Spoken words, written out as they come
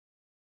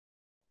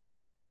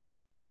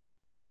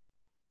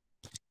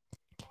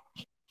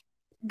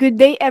Good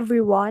day,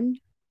 everyone.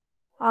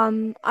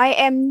 I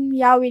am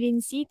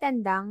Yawilin C.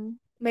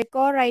 Tandang. My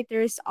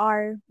co-writers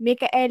are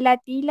Micaela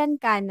T.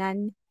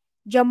 Lancanan,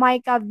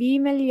 Jamaica V.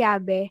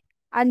 Meliabe,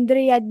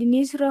 Andrea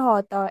Denise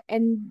Rejoto,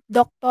 and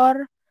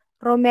Dr.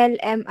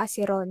 Romel M.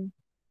 Asiron.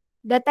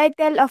 The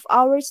title of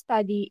our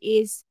study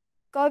is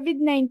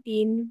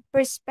COVID-19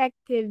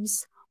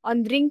 Perspectives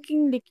on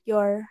Drinking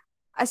Liquor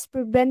as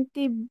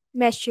Preventive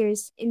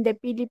Measures in the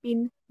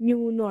Philippine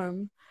New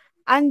Norm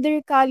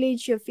under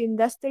College of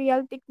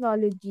Industrial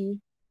Technology,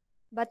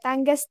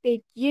 Batangas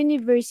State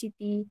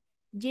University,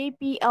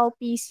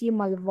 JPLPC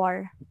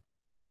Malvar.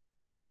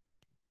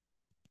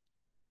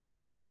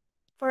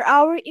 For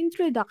our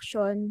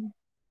introduction,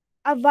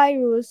 a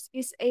virus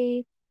is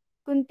a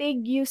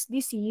contagious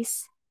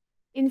disease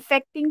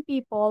infecting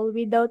people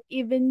without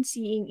even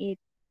seeing it.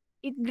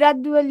 It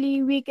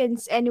gradually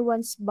weakens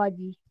anyone's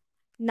body.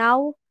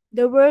 Now,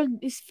 the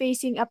world is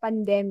facing a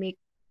pandemic.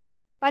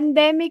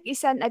 Pandemic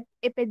is an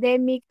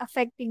epidemic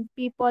affecting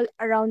people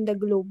around the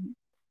globe.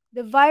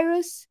 The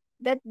virus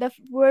that the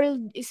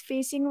world is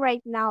facing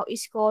right now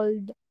is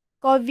called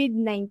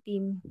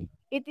COVID-19.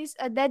 It is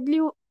a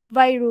deadly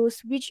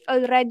virus which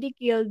already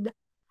killed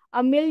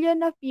a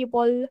million of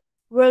people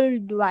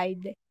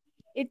worldwide.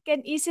 It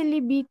can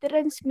easily be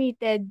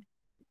transmitted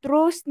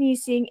through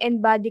sneezing and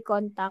body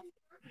contact.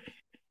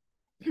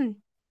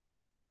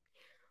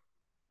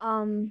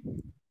 um,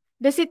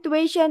 the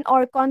situation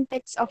or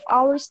context of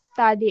our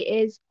study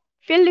is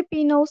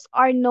Filipinos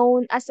are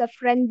known as a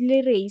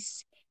friendly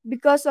race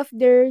because of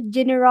their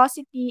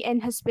generosity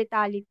and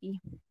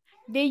hospitality.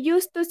 They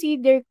used to see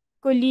their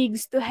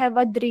colleagues to have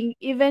a drink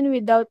even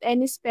without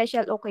any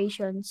special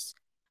occasions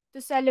to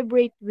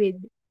celebrate with.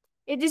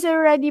 It is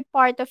already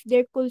part of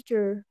their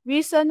culture,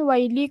 reason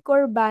why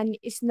liquor ban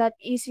is not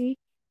easy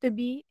to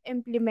be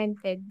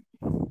implemented.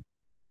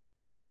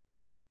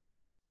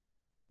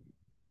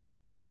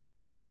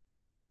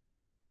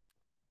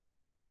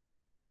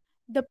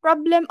 The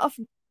problem of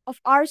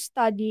our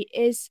study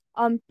is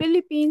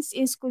Philippines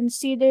is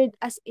considered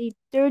as a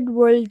third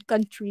world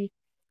country,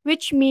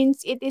 which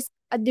means it is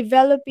a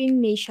developing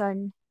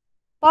nation.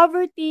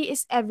 Poverty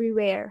is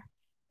everywhere.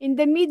 In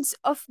the midst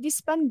of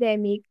this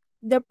pandemic,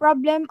 the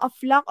problem of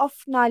lack of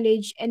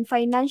knowledge and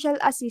financial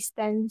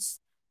assistance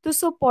to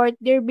support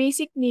their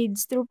basic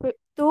needs to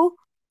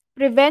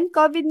prevent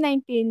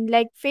COVID-19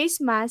 like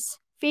face masks,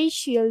 face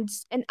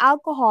shields, and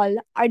alcohol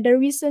are the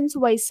reasons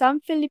why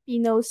some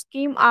Filipinos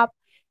came up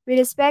with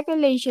the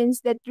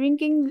speculations that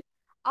drinking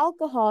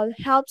alcohol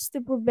helps to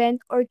prevent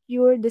or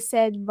cure the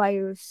said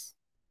virus.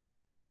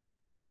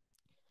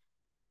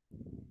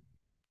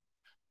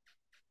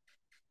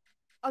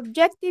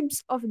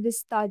 Objectives of the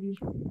study.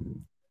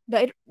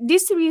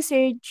 This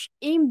research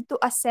aimed to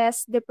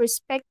assess the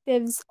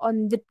perspectives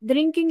on the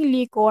drinking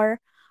liquor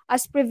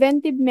as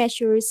preventive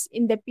measures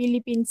in the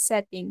Philippine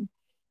setting.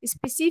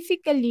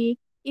 Specifically,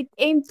 it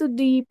aimed to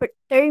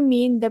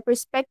determine the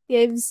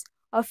perspectives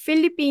of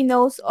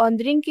Filipinos on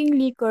drinking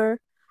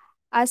liquor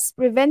as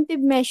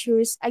preventive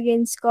measures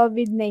against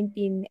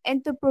COVID-19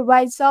 and to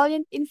provide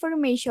salient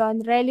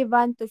information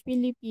relevant to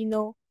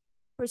Filipino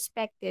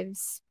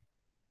perspectives.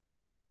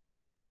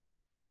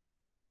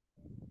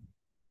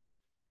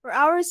 For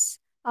our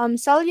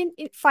salient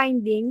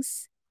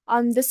findings,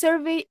 the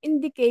survey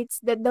indicates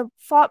that the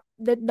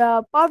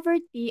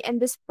poverty and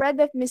the spread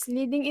of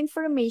misleading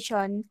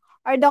information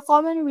are the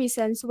common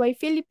reasons why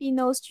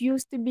Filipinos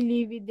used to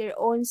believe in their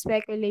own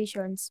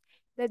speculations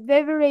that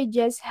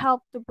beverages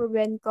help to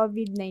prevent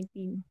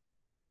COVID-19.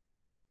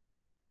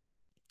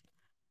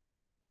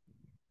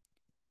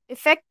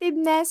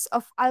 Effectiveness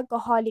of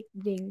alcoholic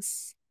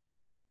drinks.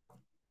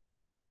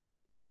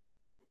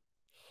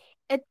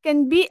 It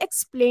can be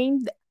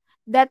explained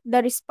that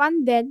the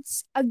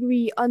respondents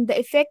agree on the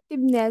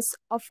effectiveness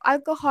of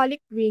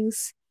alcoholic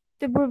drinks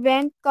to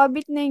prevent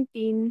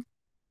COVID-19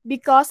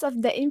 because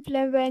of the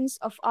influence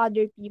of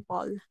other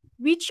people,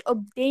 which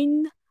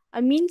obtained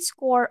a mean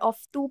score of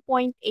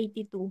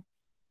 2.82.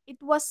 It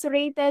was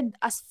rated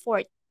as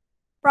fourth,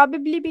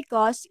 probably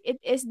because it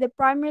is the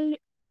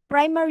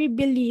primary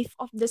belief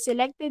of the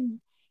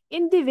selected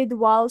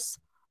individuals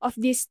of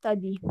this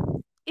study.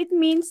 It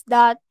means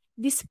that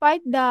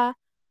despite the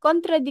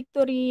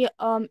contradictory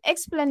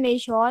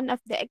explanation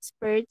of the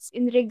experts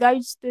in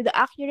regards to the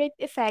accurate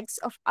effects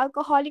of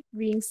alcoholic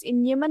drinks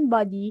in human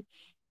body,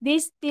 they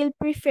still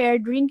prefer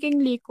drinking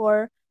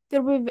liquor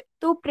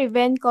to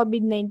prevent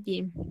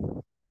COVID-19.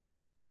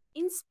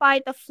 In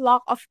spite of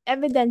lack of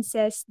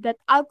evidences that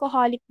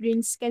alcoholic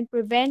drinks can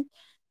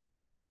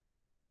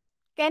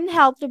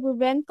help to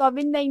prevent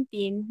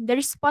COVID-19, the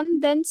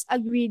respondents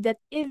agree that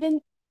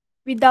even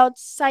without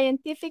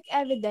scientific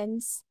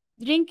evidence,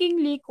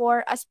 drinking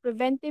liquor as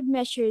preventive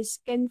measures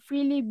can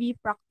freely be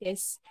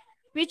practiced,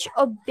 which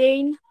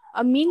obtain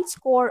a mean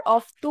score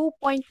of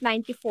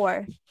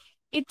 2.94.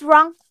 It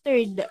ranked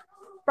third,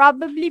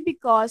 probably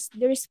because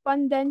the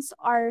respondents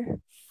are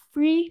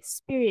free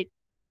spirit.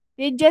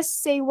 They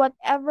just say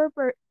whatever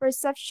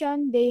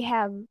perception they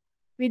have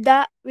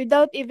without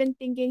even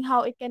thinking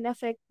how it can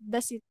affect the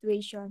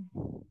situation.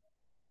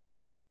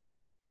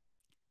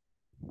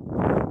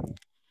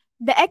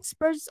 The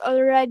experts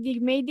already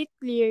made it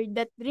clear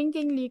that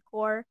drinking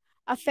liquor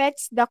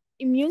affects the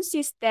immune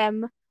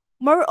system.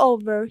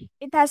 Moreover,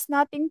 it has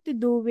nothing to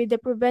do with the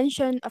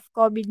prevention of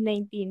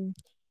COVID-19.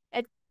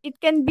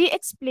 It can be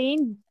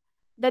explained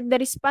that the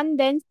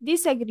respondents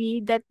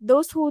disagree that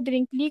those who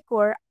drink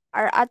liquor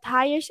are at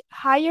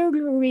higher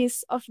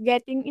risk of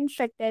getting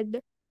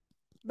infected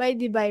by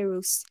the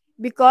virus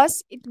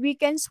because it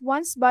weakens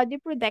one's body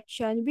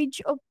protection,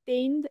 which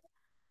obtained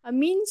a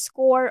mean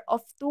score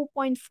of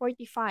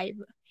 2.45.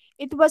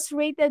 It was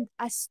rated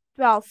as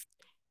 12,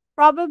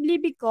 probably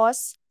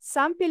because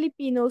some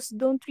Filipinos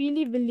don't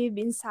really believe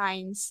in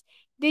science.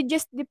 They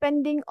just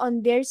depending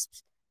on their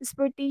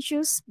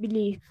superstitious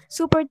belief.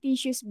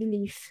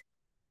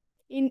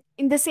 In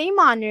the same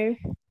manner,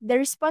 the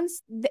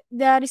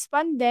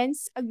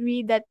respondents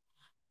agree that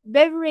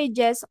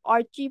beverages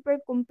are cheaper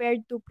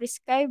compared to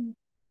prescribed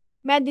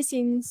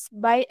medicines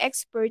by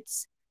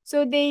experts,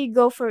 so they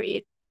go for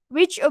it,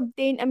 which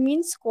obtain a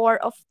mean score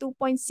of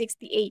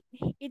 2.68.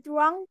 It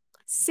ranked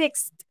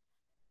sixth,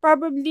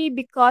 probably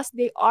because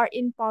they are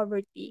in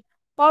poverty.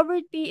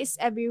 Poverty is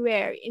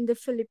everywhere in the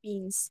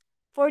Philippines.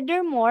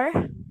 Furthermore,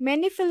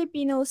 many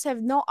Filipinos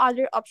have no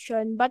other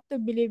option but to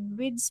believe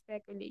with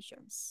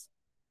speculations.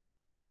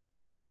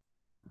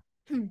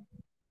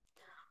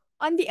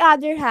 On the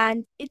other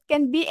hand, it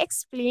can be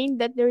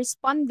explained that the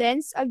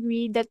respondents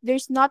agree that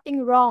there's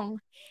nothing wrong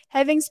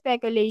having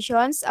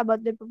speculations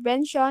about the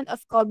prevention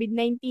of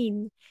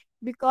COVID-19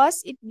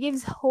 because it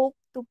gives hope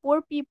to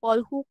poor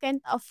people who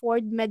can't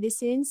afford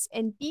medicines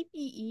and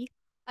PPE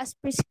as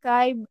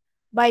prescribed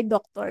by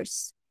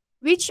doctors,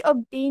 which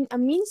obtained a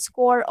mean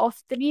score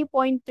of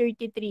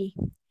 3.33.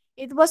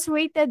 It was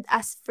rated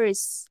as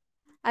first.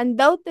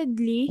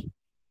 Undoubtedly,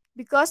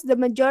 because the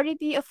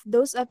majority of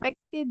those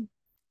affected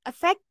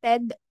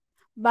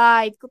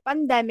by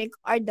pandemic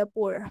are the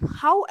poor.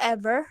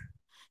 However,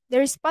 the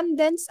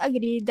respondents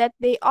agree that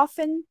they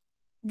often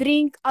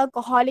drink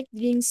alcoholic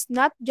drinks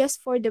not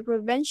just for the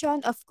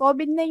prevention of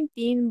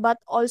COVID-19 but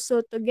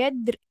also to get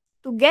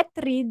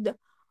rid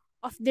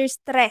of their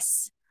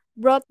stress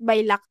brought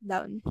by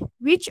lockdown,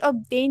 which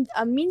obtained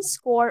a mean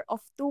score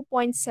of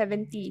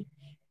 2.70.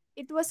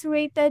 It was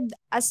rated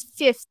as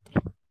fifth,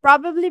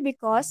 probably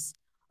because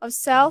of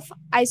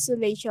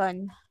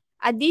self-isolation.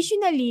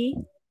 Additionally,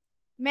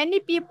 many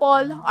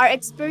people are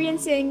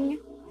experiencing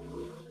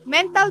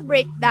mental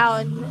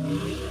breakdown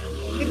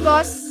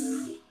because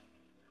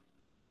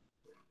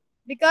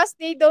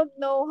they don't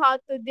know how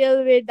to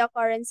deal with the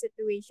current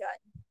situation.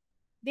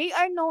 They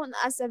are known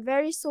as a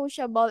very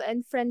sociable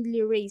and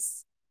friendly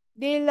race.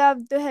 They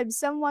love to have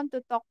someone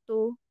to talk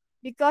to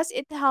because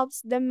it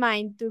helps the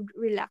mind to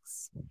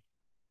relax.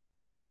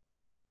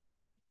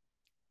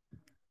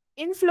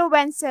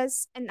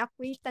 Influences and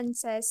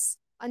acquaintances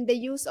on the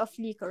use of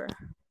liquor.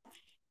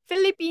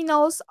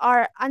 Filipinos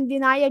are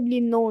undeniably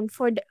known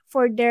for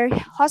their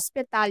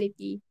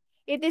hospitality.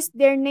 It is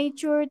their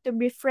nature to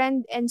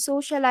befriend and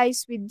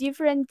socialize with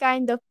different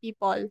kind of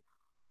people.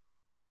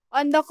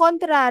 On the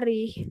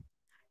contrary,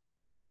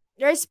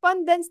 the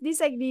respondents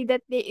disagree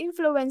that they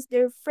influence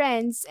their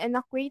friends and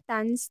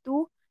acquaintances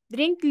to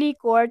drink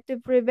liquor to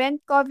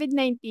prevent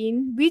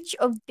COVID-19, which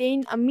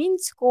obtained a mean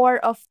score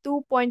of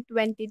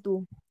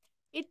 2.22.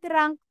 It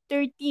ranked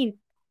 13th,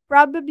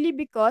 probably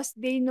because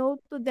they know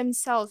to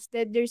themselves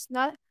that there's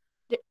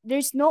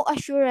no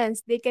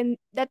assurance they can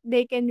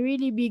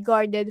really be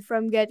guarded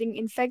from getting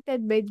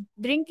infected by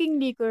drinking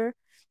liquor,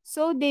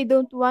 so they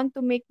don't want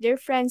to make their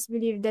friends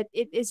believe that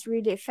it is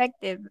really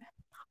effective.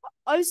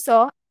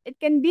 Also, it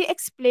can be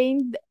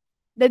explained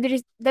that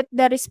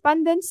the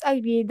respondents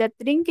agree that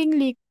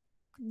drinking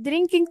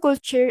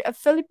culture of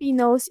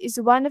Filipinos is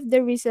one of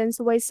the reasons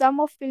why some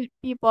of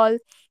people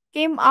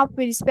came up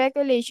with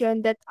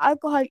speculation that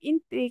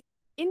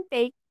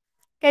intake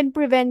can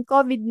prevent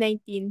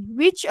COVID-19,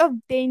 which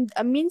obtained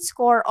a mean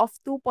score of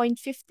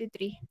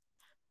 2.53.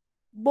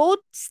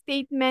 Both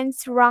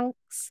statements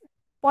ranks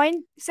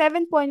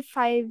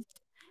 7.5,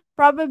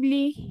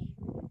 probably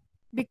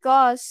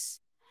because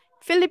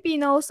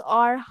Filipinos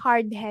are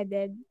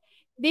hard-headed.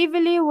 They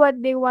believe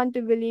what they want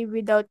to believe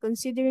without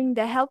considering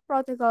the health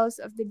protocols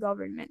of the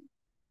government.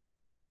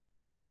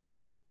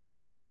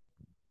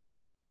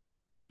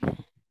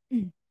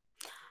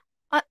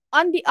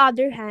 On the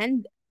other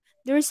hand,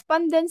 the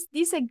respondents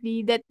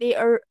disagree that they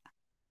are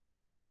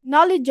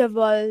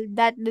knowledgeable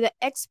that the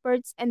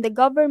experts and the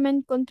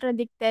government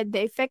contradicted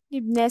the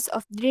effectiveness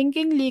of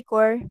drinking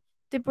liquor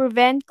to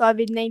prevent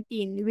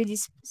COVID-19 with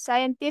its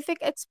scientific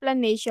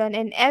explanation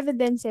and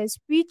evidences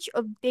which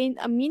obtained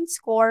a mean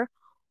score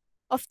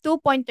of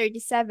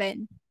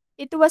 2.37.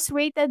 It was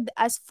rated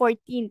as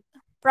 14th,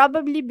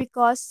 probably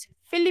because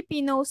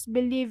Filipinos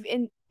believe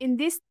in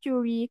this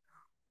theory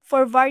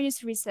for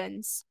various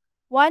reasons,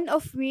 one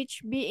of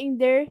which being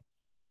their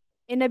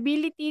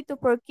inability to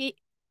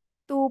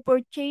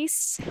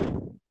purchase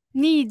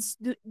needs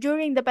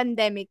during the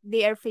pandemic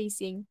they are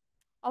facing.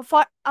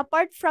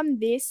 Apart from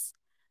this,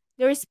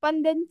 the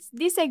respondents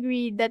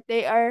disagree that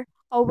they are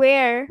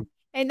aware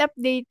and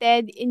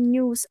updated in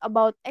news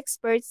about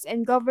experts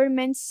and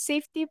government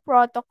safety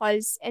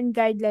protocols and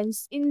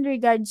guidelines in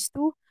regards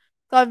to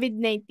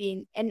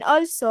COVID-19, and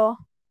also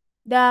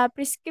the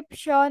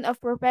prescription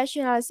of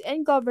professionals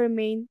and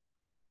government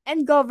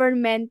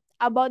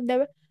about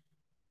the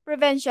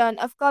prevention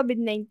of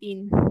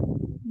COVID-19.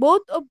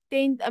 Both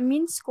obtained a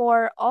mean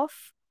score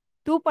of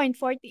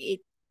 2.48.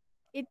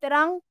 It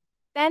ranked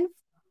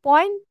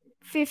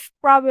 10.5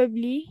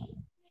 probably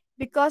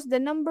because the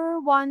number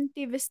one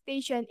TV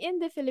station in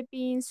the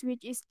Philippines,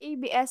 which is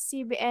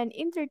ABS-CBN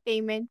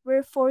Entertainment,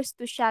 were forced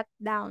to shut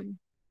down.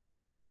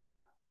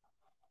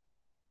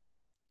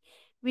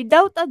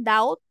 Without a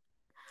doubt,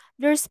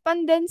 the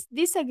respondents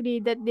disagree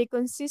that they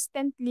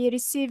consistently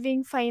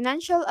receiving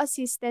financial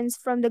assistance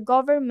from the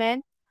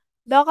government,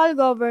 local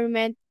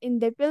government in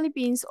the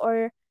Philippines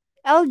or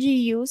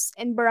LGUs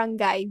and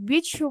barangay,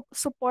 which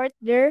support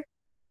their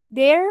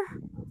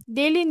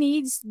daily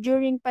needs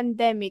during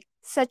pandemic,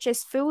 such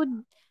as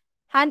food,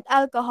 hand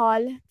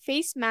alcohol,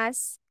 face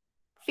masks,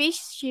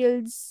 face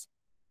shields,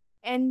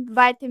 and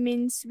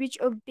vitamins, which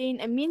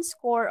obtain a mean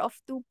score of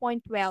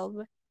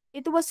 2.12.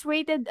 It was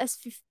rated as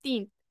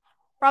 15th,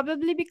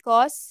 probably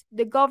because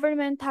the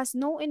government has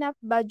no enough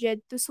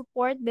budget to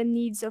support the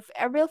needs of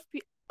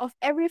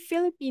every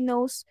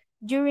Filipinos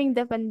during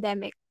the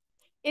pandemic.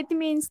 It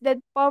means that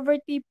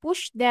poverty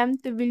pushed them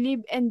to believe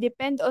and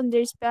depend on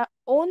their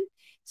own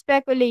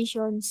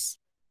speculations.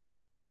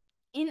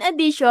 In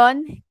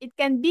addition, it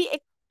can be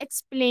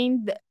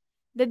explained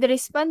that the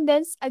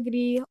respondents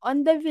agree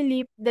on the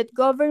belief that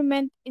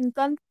government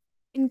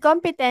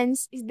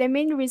incompetence is the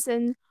main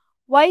reason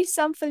why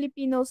some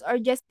Filipinos are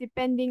just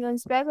depending on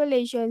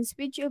speculations,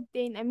 which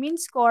obtain a mean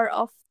score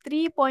of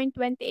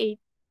 3.28.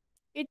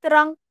 It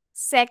ranked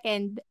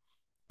second,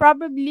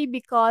 probably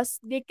because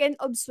they can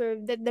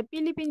observe that the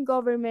Philippine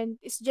government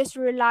is just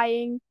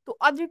relying to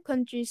other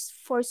countries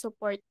for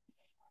support.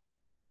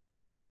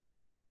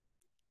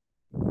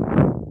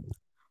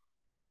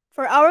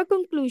 For our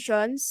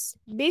conclusions,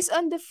 based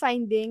on the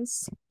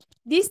findings,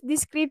 this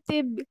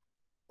descriptive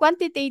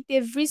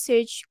quantitative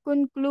research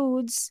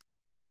concludes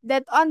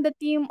that on the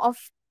theme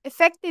of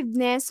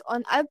effectiveness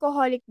on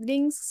alcoholic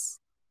drinks,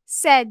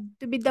 said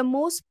to be the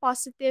most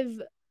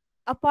positive,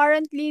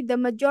 apparently the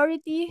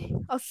majority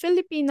of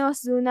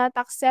Filipinos do not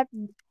accept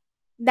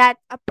that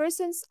a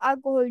person's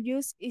alcohol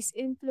use is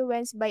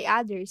influenced by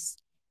others.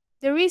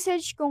 The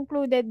research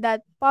concluded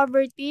that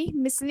poverty,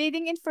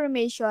 misleading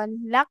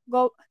information, lack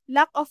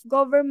of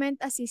government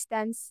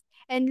assistance,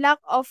 and lack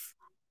of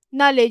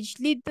knowledge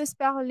lead to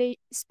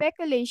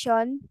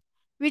speculation,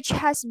 which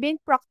has been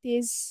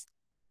practiced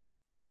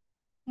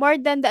more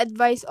than the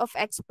advice of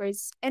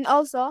experts, and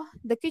also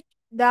the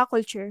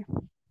culture.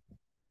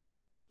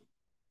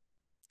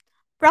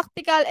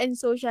 Practical and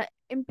social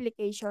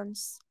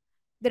implications.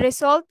 The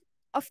result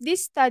of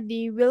this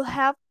study will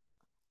help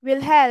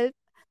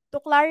to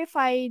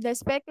clarify the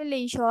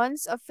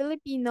speculations of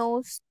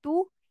Filipinos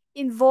to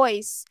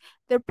invoice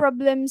the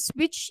problems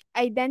which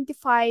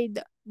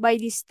identified by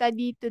this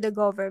study to the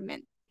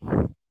government.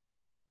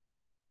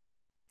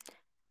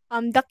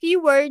 The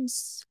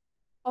keywords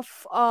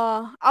of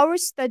our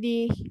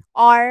study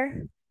are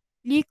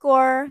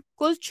liquor,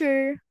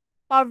 culture,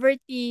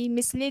 poverty,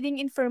 misleading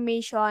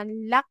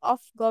information, lack of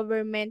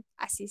government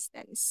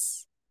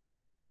assistance.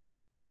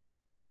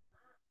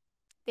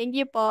 Thank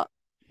you po.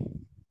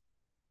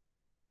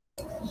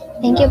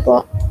 Thank you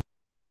po.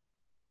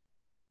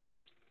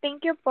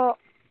 Thank you po.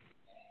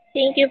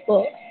 Thank you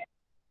po.